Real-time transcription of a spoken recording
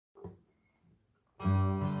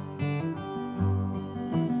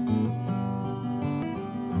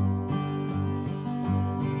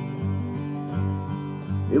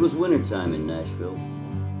was wintertime in Nashville,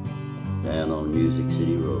 down on Music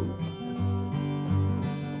City Road.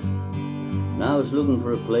 And I was looking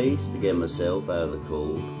for a place to get myself out of the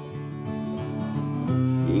cold,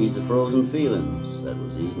 ease the frozen feelings that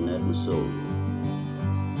was eating at my soul,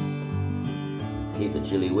 keep the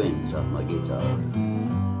chilly winds off my guitar.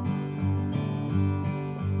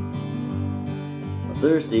 My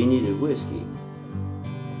thirsty needed whiskey,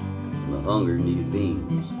 my hunger needed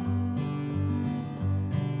beans.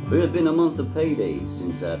 But it had been a month of paydays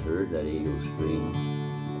since I'd heard that eagle scream.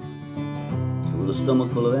 So with a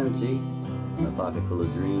stomach full of empty and a pocket full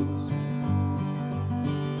of dreams,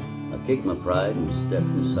 I kicked my pride and stepped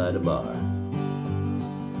inside a bar.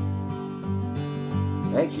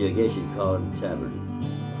 Actually, I guess you'd call it a tavern.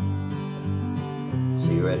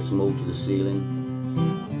 Cigarette smoke to the ceiling,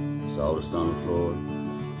 sawdust on the floor,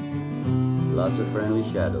 lots of friendly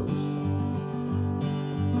shadows.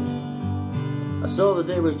 I saw that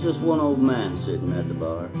there was just one old man sitting at the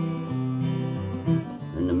bar.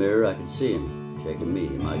 In the mirror I could see him checking me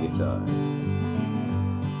and my guitar.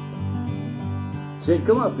 He said,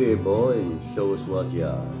 "Come up here, boy, and show us what you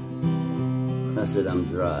are." I said, "I'm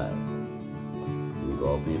dry." He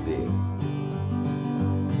bought me a beer.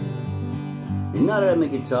 He nodded at my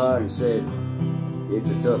guitar and said, "It's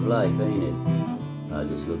a tough life, ain't it?" I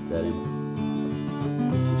just looked at him.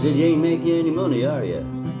 He said, "You ain't making any money, are you?"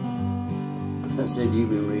 I said, "You've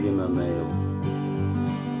been reading my mail."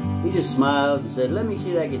 He just smiled and said, "Let me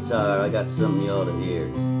see that guitar, I got something you ought to hear."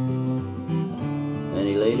 And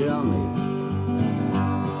he laid it on me.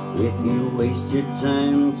 If you waste your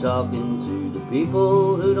time talking to the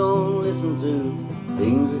people who don't listen to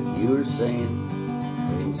things that you're saying,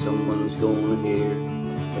 then someone's gonna hear.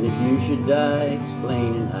 And if you should die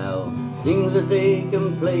explaining how things that they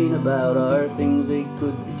complain about are things they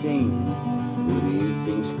could be changing, who do you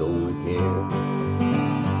think's gonna care?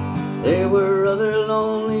 There were other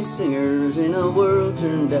lonely singers in a world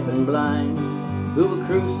turned deaf and blind, who were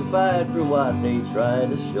crucified for what they tried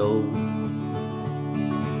to show.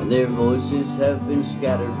 And their voices have been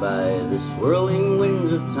scattered by the swirling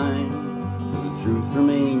winds of time, 'cause the truth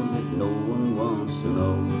remains that no one wants to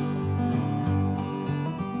know.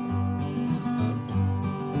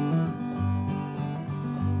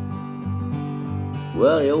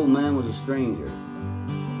 Well, the old man was a stranger,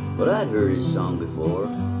 but I'd heard his song before,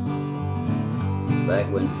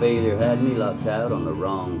 back when failure had me locked out on the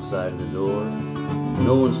wrong side of the door.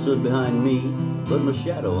 No one stood behind me but my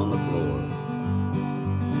shadow on the floor.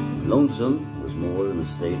 Lonesome was more than a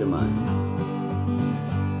state of mind.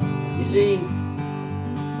 You see,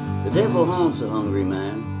 the devil haunts a hungry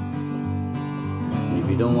man, and if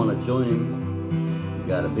you don't want to join him, you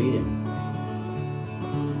gotta beat him.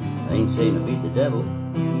 I ain't saying to beat the devil,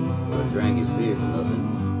 but I drank his beer for nothing.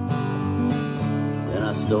 Then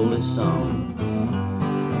I stole his song.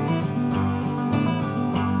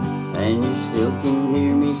 And you still can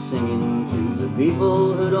hear me singing to the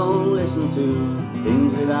people who don't listen to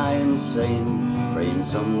things that I am saying, praying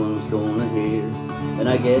someone's gonna hear. And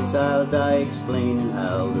I guess I'll die explaining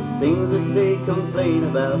how the things that they complain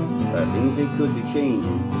about are things they could be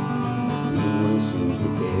changing, no one seems to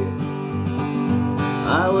care.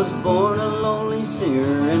 I was born a lonely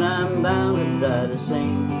singer, and I'm bound to die the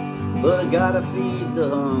same, but I gotta feed the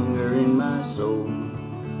hunger in my soul.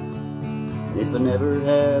 And if I never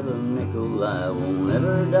have a nickel, I won't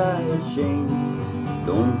ever die of shame.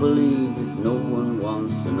 Don't believe that no one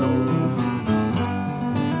wants to know.